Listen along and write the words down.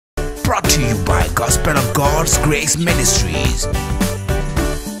brought to you by Gospel of God's Grace Ministries.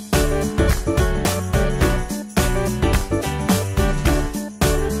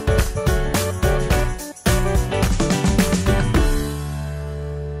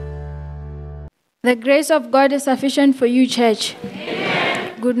 The grace of God is sufficient for you, church.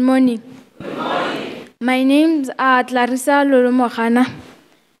 Amen. Good morning. Good morning. My names are Clarissa Lolomogana,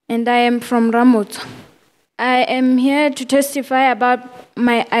 and I am from Ramot. I am here to testify about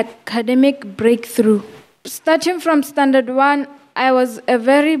my academic breakthrough. Starting from Standard 1, I was a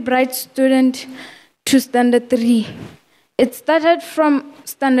very bright student to Standard 3. It started from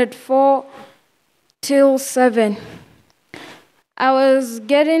Standard 4 till 7. I was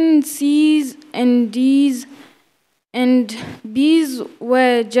getting C's and D's, and B's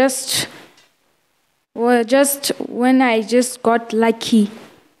were just when I just got lucky.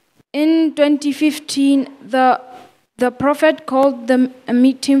 In 2015, the prophet called a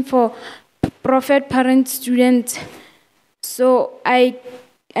meeting for prophet parent students. So I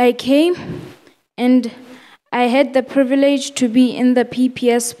came, and I had the privilege to be in the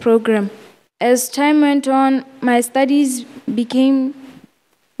PPS program. As time went on, my studies became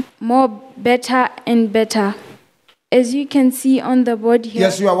better and better. As you can see on the board here.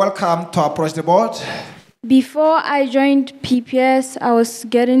 Yes, you are welcome to approach the board. Before I joined PPS, I was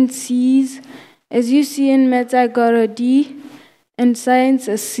getting C's. As you see in maths, I got a D, and science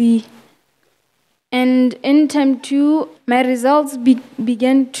a C. And in term 2, my results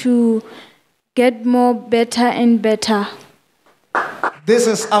began to get better and better. This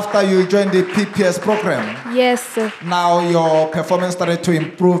is after you joined the PPS program. Yes, sir. Now your performance started to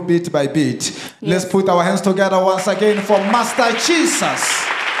improve bit by bit. Yes. Let's put our hands together once again for Master Jesus.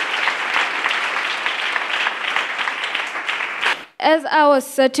 As I was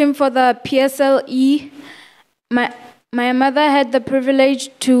searching for the PSLE, my mother had the privilege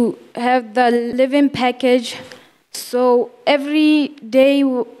to have the living package. So every day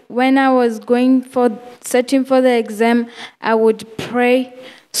when I was searching for the exam, I would pray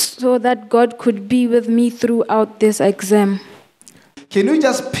so that God could be with me throughout this exam. Can you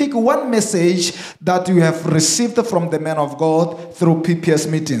just pick one message that you have received from the man of God through PPS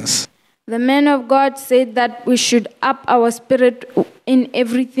meetings? The man of God said that we should up our spirit in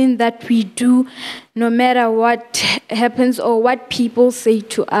everything that we do, no matter what happens or what people say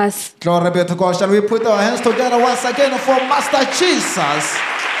to us. Glory be to God. Shall we put our hands together once again for Master Jesus?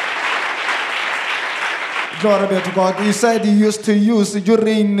 Glory be to God. You said you used to use,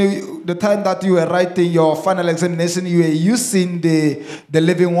 during the time that you were writing your final examination, you were using the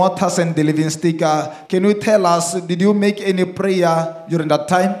living waters and the living sticker. Can you tell us, did you make any prayer during that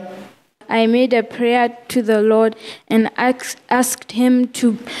time? I made a prayer to the Lord and asked him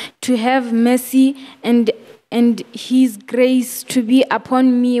to have mercy and his grace to be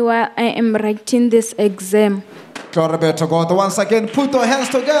upon me while I am writing this exam. Glory be to God. Once again, put your hands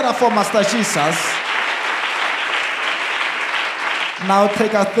together for Master Jesus. Now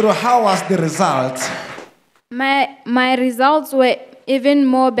take us through, how was the result? My results were even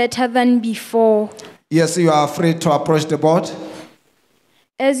more better than before. Yes, you are free to approach the board.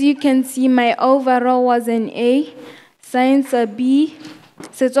 As you can see, my overall was an A, science a B,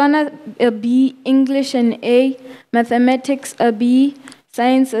 Setswana a B, English an A, mathematics a B,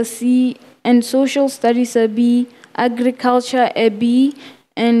 science a C, and social studies a B, agriculture a B,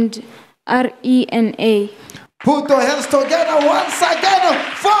 and RE an A. Put your hands together once again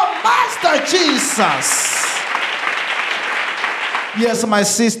for Master Jesus. Yes, my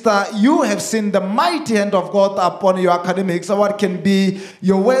sister, you have seen the mighty hand of God upon your academics. So what can be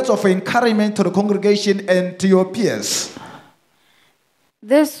your words of encouragement to the congregation and to your peers?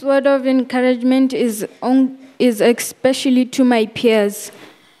 This word of encouragement is especially to my peers.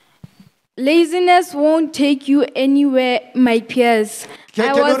 Laziness won't take you anywhere, my peers.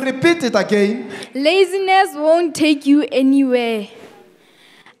 Can you repeat it again? Laziness won't take you anywhere.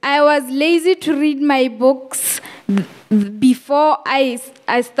 I was lazy to read my books. Before I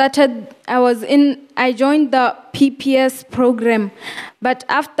started, I joined the PPS program, but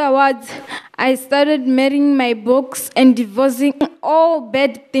afterwards I started marrying my books and divorcing all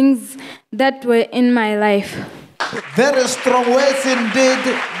bad things that were in my life. Very strong words indeed.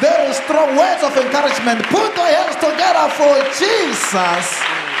 Very strong words of encouragement. Put your hands together for Jesus.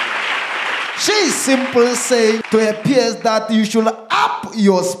 She's simply saying to her peers that you should up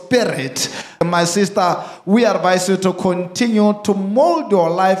your spirit. My sister, we advise you to continue to mold your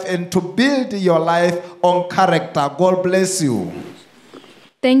life and to build your life on character. God bless you.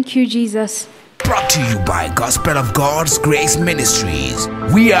 Thank you, Jesus. brought to you by Gospel of God's Grace Ministries.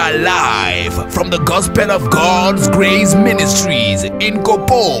 We are live from the Gospel of God's Grace Ministries in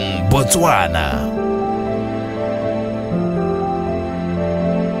Kopong, Botswana.